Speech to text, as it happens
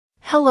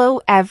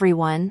Hello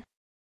everyone.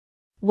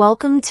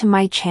 Welcome to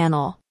my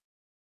channel.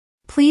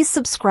 Please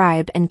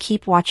subscribe and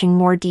keep watching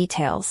more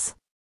details.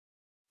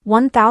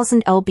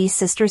 1000 LB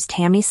Sisters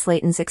Tammy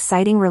Slaton's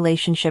exciting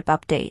relationship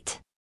update.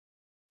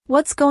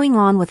 What's going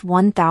on with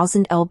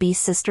 1000 LB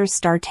Sisters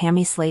star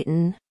Tammy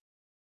Slaton?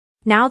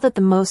 Now that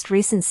the most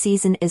recent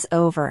season is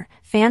over,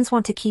 fans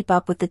want to keep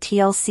up with the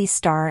TLC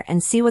star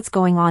and see what's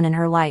going on in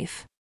her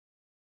life.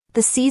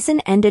 The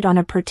season ended on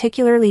a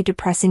particularly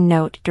depressing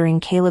note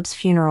during Caleb's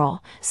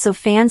funeral, so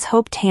fans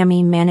hope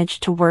Tammy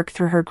managed to work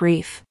through her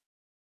grief.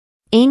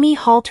 Amy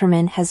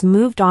Halterman has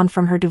moved on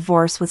from her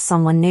divorce with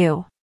someone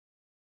new.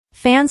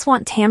 Fans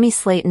want Tammy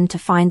Slaton to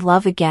find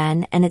love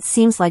again, and it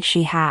seems like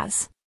she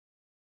has.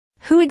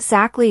 Who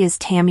exactly is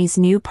Tammy's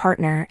new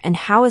partner and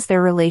how is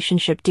their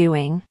relationship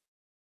doing?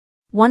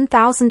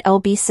 1000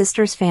 LB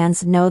Sisters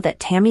fans know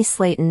that Tammy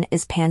Slaton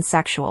is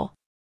pansexual.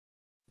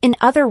 In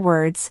other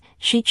words,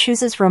 she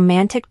chooses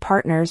romantic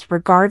partners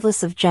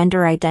regardless of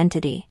gender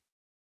identity.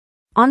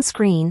 On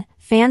screen,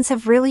 fans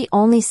have really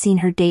only seen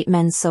her date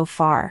men so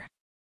far.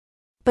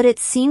 But it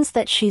seems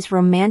that she's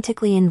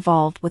romantically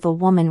involved with a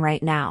woman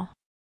right now.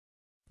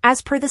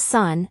 As per The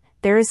Sun,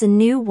 there is a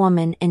new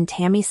woman in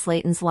Tammy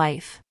Slaton's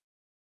life.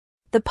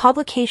 The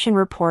publication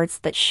reports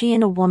that she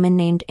and a woman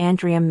named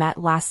Andrea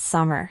met last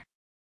summer.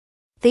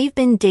 They've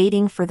been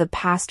dating for the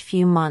past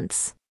few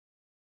months.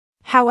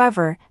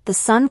 However, The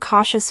Sun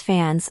cautions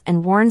fans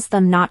and warns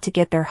them not to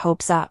get their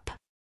hopes up.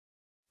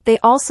 They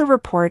also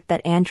report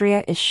that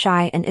Andrea is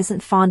shy and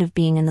isn't fond of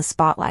being in the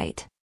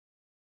spotlight.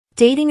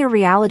 Dating a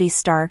reality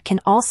star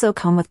can also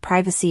come with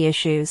privacy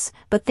issues,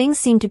 but things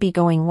seem to be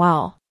going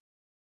well.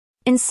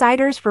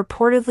 Insiders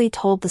reportedly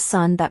told The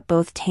Sun that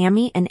both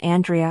Tammy and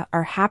Andrea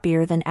are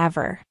happier than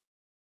ever.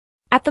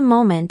 At the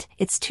moment,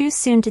 it's too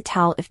soon to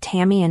tell if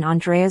Tammy and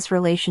Andrea's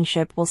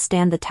relationship will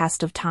stand the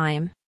test of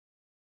time.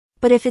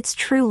 But if it's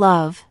true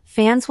love,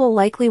 fans will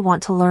likely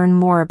want to learn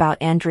more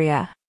about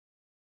Andrea.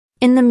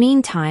 In the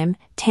meantime,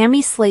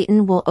 Tammy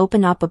Slaton will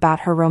open up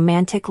about her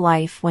romantic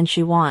life when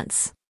she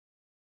wants.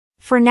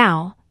 For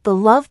now, the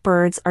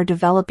lovebirds are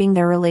developing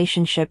their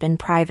relationship in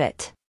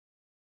private.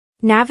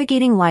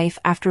 Navigating life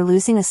after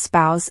losing a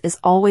spouse is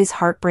always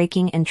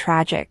heartbreaking and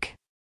tragic.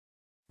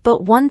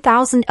 But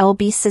 1000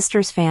 LB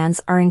Sisters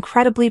fans are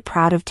incredibly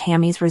proud of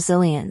Tammy's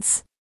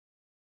resilience.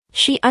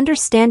 She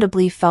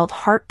understandably felt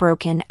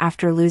heartbroken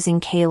after losing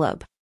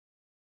Caleb.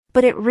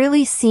 But it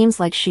really seems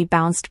like she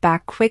bounced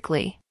back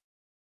quickly.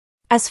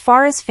 As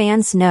far as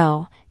fans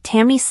know,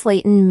 Tammy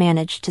Slaton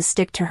managed to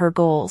stick to her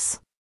goals.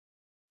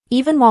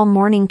 Even while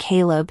mourning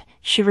Caleb,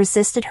 she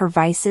resisted her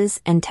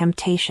vices and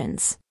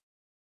temptations.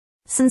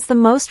 Since the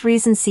most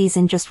recent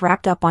season just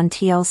wrapped up on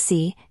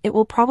TLC, it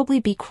will probably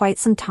be quite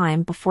some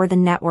time before the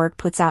network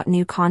puts out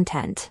new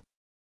content.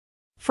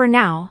 For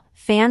now,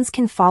 fans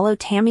can follow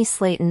Tammy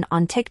Slaton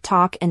on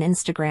TikTok and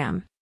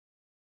Instagram.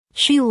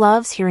 She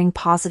loves hearing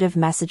positive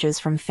messages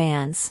from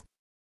fans.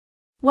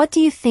 What do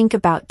you think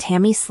about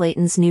Tammy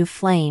Slaton's new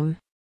flame?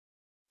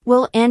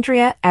 Will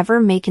Andrea ever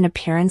make an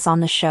appearance on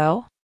the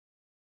show?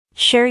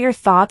 Share your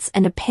thoughts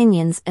and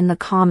opinions in the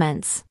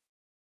comments.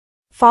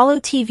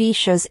 Follow TV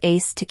shows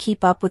Ace to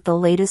keep up with the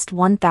latest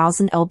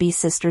 1000 LB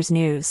Sisters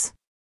news.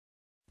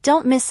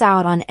 Don't miss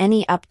out on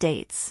any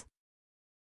updates.